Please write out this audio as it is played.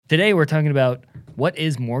Today we're talking about what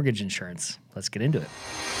is mortgage insurance. Let's get into it.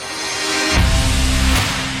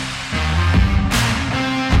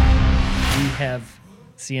 We have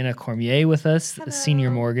Sienna Cormier with us, Hello.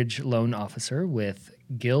 Senior Mortgage Loan Officer with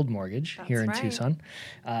Guild Mortgage here in That's right.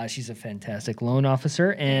 Tucson. She's a fantastic loan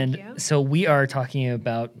officer. And you. so we are talking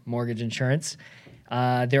about mortgage insurance.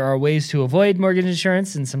 There are ways to avoid mortgage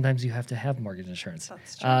insurance, and sometimes you have to have mortgage insurance.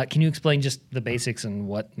 That's true. Can you explain just the basics and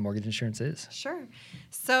what mortgage insurance is? Sure.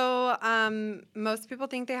 So most people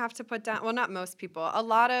think they have to put down, well, not most people, a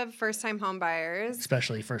lot of first-time home buyers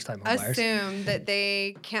Especially first-time home buyers. assume that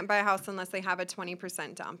they can't buy a house unless they have a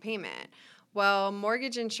 20% down payment. Well,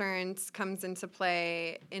 mortgage insurance comes into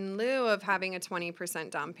play in lieu of having a 20%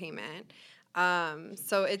 down payment.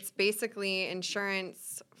 So it's basically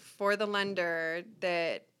insurance for the lender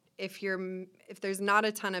that if there's not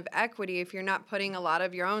a ton of equity, if you're not putting a lot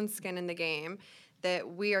of your own skin in the game, that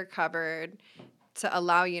we are covered to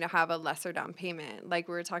allow you to have a lesser down payment. Like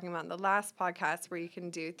we were talking about in the last podcast, where you can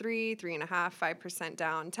do 3.5%, 5%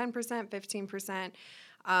 down, 10%,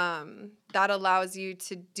 15%. That allows you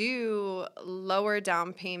to do lower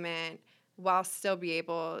down payment while still be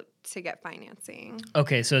able to get financing.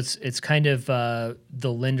 Okay, so it's kind of the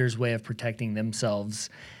lender's way of protecting themselves,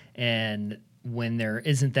 and when there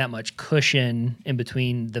isn't that much cushion in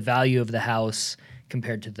between the value of the house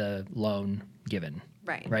compared to the loan given.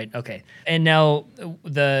 Right. Right. Okay. And now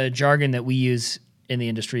the jargon that we use in the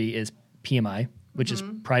industry is PMI, which is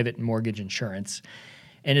private mortgage insurance.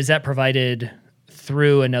 And is that provided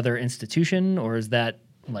through another institution, or is that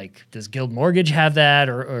like, does Guild Mortgage have that,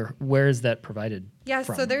 or where is that provided Yeah,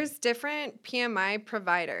 from? so there's different PMI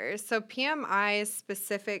providers. So PMI is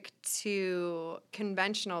specific to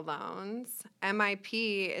conventional loans.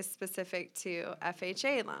 MIP is specific to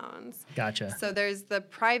FHA loans. Gotcha. So there's the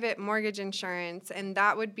private mortgage insurance, and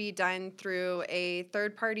that would be done through a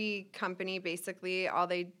third-party company. Basically, all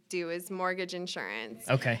they do is mortgage insurance.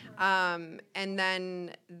 Okay. And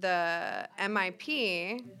then the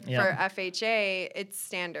MIP Yeah. for FHA, it's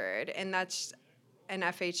standard, and that's an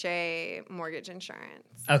FHA mortgage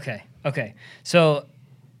insurance. Okay. So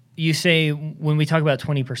you say when we talk about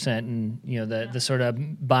 20% and the sort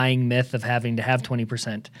of buying myth of having to have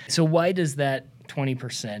 20%. So why does that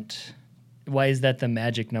 20%? Why is that the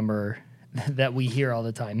magic number that we hear all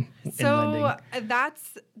the time in lending?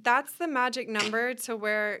 That's the magic number to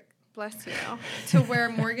where, bless you, to where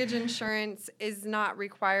mortgage insurance is not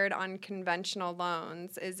required on conventional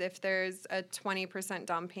loans, is if there's a 20%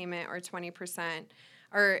 down payment or 20%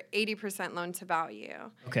 or 80% loan to value.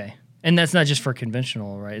 Okay. And that's not just for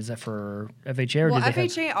conventional, right? Is that for FHA? Or Well, do they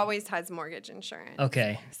FHA always has mortgage insurance.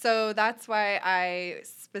 Okay. So that's why I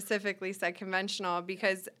specifically said conventional,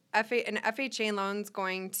 because an FHA loan's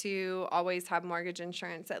going to always have mortgage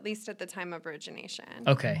insurance, at least at the time of origination.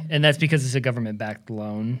 Okay. And that's because it's a government-backed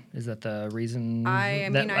loan. Is that the reason? I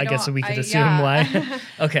guess we could assume why.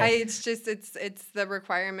 Okay. It's the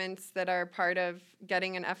requirements that are part of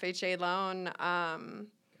getting an FHA loan.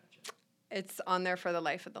 It's on there for the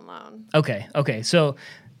life of the loan. Okay. So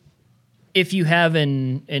if you have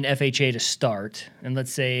an FHA to start, and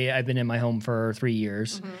let's say I've been in my home for 3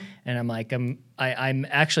 years, and I'm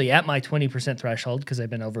actually at my 20% threshold because I've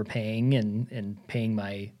been overpaying and paying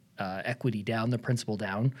my equity down, the principal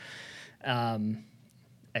down.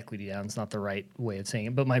 Equity down is not the right way of saying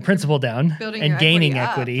it, but my principal down Building and your gaining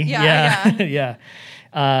equity equity. up. Yeah.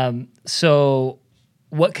 Yeah. So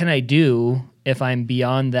what can I do if I'm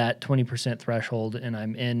beyond that 20% threshold and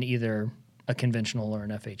I'm in either a conventional or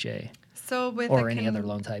an FHA or any other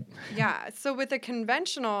loan type? Yeah. So with a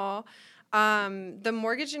conventional, the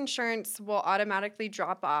mortgage insurance will automatically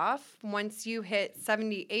drop off once you hit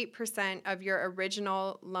 78% of your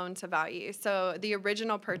original loan to value. So the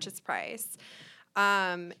original purchase price.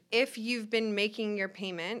 If you've been making your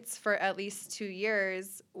payments for at least 2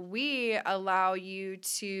 years, we allow you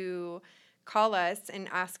to call us and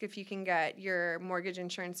ask if you can get your mortgage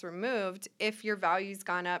insurance removed if your value's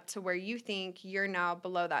gone up to where you think you're now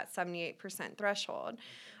below that 78% threshold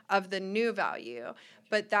of the new value.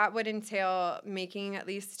 But that would entail making at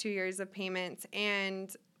least 2 years of payments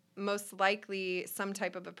and most likely some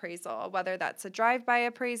type of appraisal, whether that's a drive-by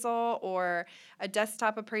appraisal or a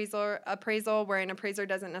desktop appraisal where an appraiser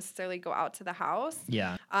doesn't necessarily go out to the house.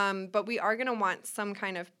 Yeah. But we are going to want some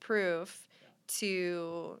kind of proof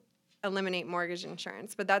to eliminate mortgage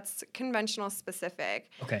insurance, but that's conventional specific.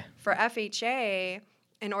 Okay. For FHA,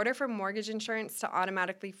 in order for mortgage insurance to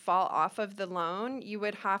automatically fall off of the loan, you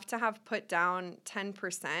would have to have put down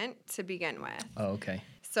 10% to begin with. Oh, okay.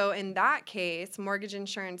 So in that case, mortgage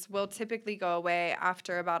insurance will typically go away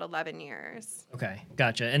after about 11 years. Okay,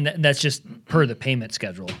 gotcha. And that's just per the payment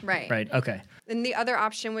schedule. Right. Right, okay. And the other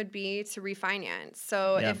option would be to refinance.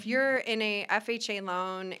 So Yeah. if you're in a FHA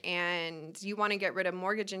loan and you want to get rid of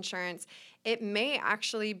mortgage insurance, it may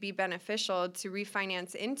actually be beneficial to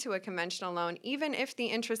refinance into a conventional loan, even if the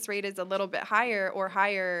interest rate is a little bit higher or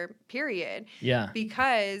higher, period. Yeah.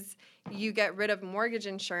 Because you get rid of mortgage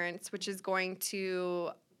insurance, which is going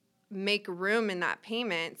to make room in that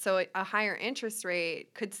payment. So a higher interest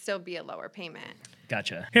rate could still be a lower payment.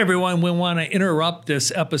 Gotcha. Hey everyone, we want to interrupt this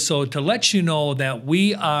episode to let you know that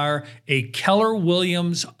we are a Keller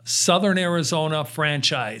Williams Southern Arizona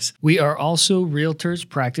franchise. We are also realtors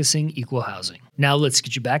practicing equal housing. Now let's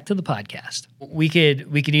get you back to the podcast. We could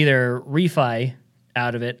either refi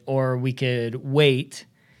out of it, or we could wait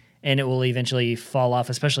and it will eventually fall off,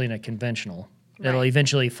 especially in a conventional. It'll Right.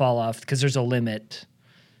 eventually fall off because there's a limited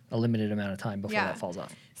amount of time before Yeah. that falls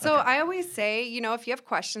off. So I always say, if you have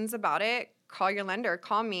questions about it, call your lender,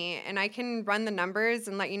 call me, and I can run the numbers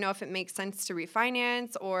and let you know if it makes sense to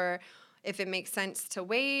refinance, or if it makes sense to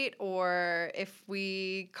wait, or if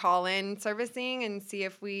we call in servicing and see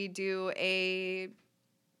if we do a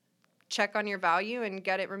check on your value and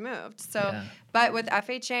get it removed. So, Yeah. but with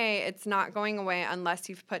FHA, it's not going away unless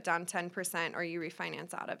you've put down 10% or you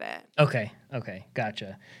refinance out of it. Okay,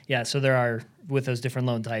 gotcha. Yeah, so there are, with those different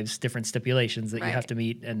loan types, different stipulations that you Right. have to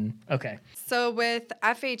meet, and okay. So with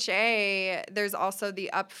FHA, there's also the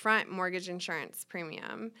upfront mortgage insurance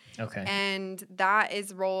premium. Okay. And that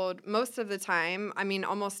is rolled most of the time. I mean,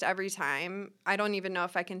 almost every time. I don't even know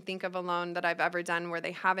if I can think of a loan that I've ever done where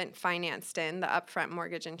they haven't financed in the upfront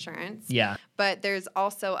mortgage insurance. Yeah. But there's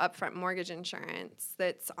also upfront mortgage insurance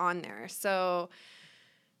that's on there. So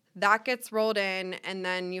that gets rolled in, and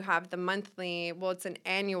then you have the monthly, well, it's an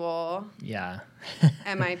annual Yeah.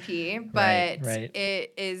 MIP, but right.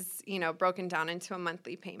 it is, broken down into a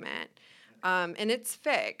monthly payment. And it's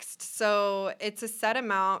fixed. So it's a set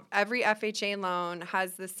amount. Every FHA loan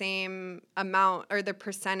has the same amount or the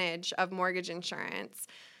percentage of mortgage insurance.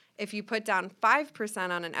 If you put down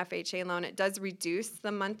 5% on an FHA loan, it does reduce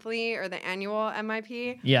the monthly or the annual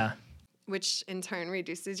MIP, Yeah. which in turn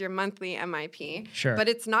reduces your monthly MIP. Sure. But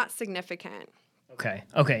it's not significant. Okay.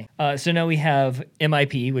 So now we have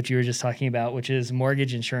MIP, which you were just talking about, which is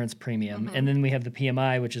mortgage insurance premium. Mm-hmm. And then we have the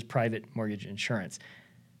PMI, which is private mortgage insurance.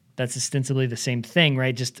 That's ostensibly the same thing,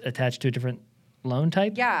 right? Just attached to a different loan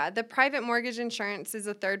type? Yeah, the private mortgage insurance is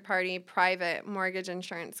a third-party private mortgage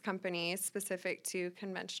insurance company specific to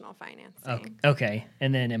conventional financing. Okay.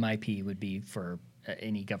 And then MIP would be for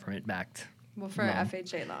any government-backed Well, for loan. an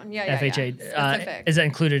FHA loan. Yeah. FHA. Specific. Is that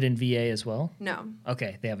included in VA as well? No.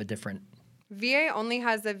 Okay. They have a different. VA only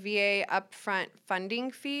has a VA upfront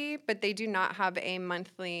funding fee, but they do not have a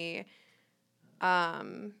monthly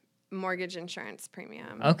mortgage insurance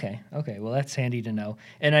premium. Okay. Well, that's handy to know.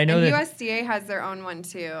 And I know And that USDA has their own one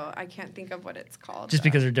too. I can't think of what it's called. just though.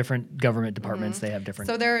 because they're different government departments, they have different.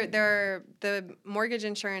 So the mortgage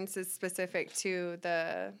insurance is specific to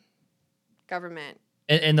the government.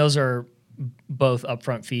 And those are both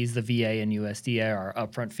upfront fees. The VA and USDA are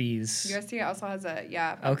upfront fees. USDA also has a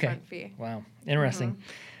Okay. upfront fee. Wow. Interesting.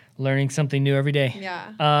 Learning something new every day.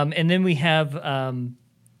 Yeah. And then we have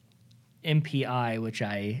MPI, which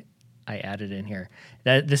I added in here.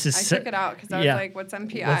 That this is I took it out because I was yeah. like, "What's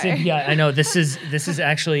MPI?" What's MPI? I know this is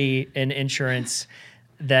actually an insurance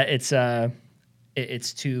that it's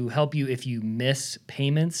to help you if you miss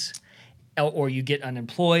payments or you get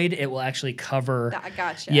unemployed. It will actually cover. I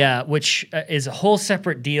gotcha. Yeah, which is a whole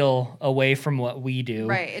separate deal away from what we do.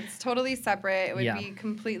 Right. It's totally separate. It would Yeah. be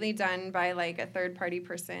completely done by like a third-party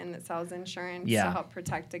person that sells insurance Yeah. to help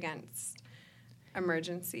protect against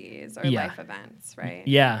emergencies or Yeah. life events, right?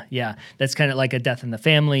 Yeah. That's kind of like a death in the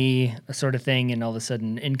family sort of thing, and all of a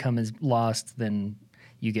sudden income is lost, then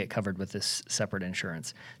you get covered with this separate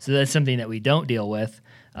insurance. So that's something that we don't deal with.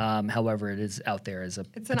 However, it is out there as a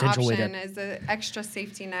It's an potential option way to as an extra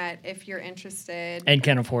safety net if you're interested. and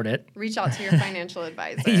can afford it. Reach out to your financial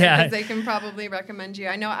advisor. Yeah. Because they can probably recommend you.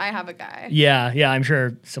 I know I have a guy. Yeah. I'm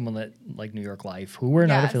sure someone that like New York Life, who we're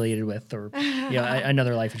not Yes. affiliated with, or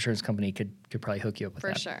another life insurance company could probably hook you up with For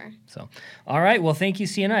that. sure. So, all right. Well, thank you,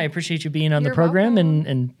 Sienna. I appreciate you being on You're the program, welcome.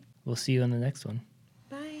 and we'll see you on the next one.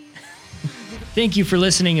 Bye. Thank you for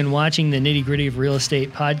listening and watching the Nitty Gritty of Real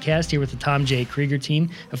Estate podcast here with the Tom J. Krieger team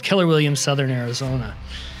of Keller Williams Southern Arizona.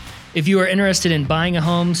 If you are interested in buying a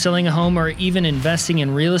home, selling a home, or even investing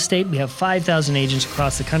in real estate, we have 5,000 agents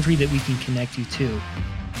across the country that we can connect you to.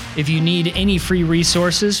 If you need any free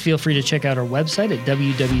resources, feel free to check out our website at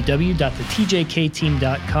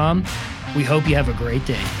www.thetjkteam.com. We hope you have a great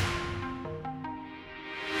day.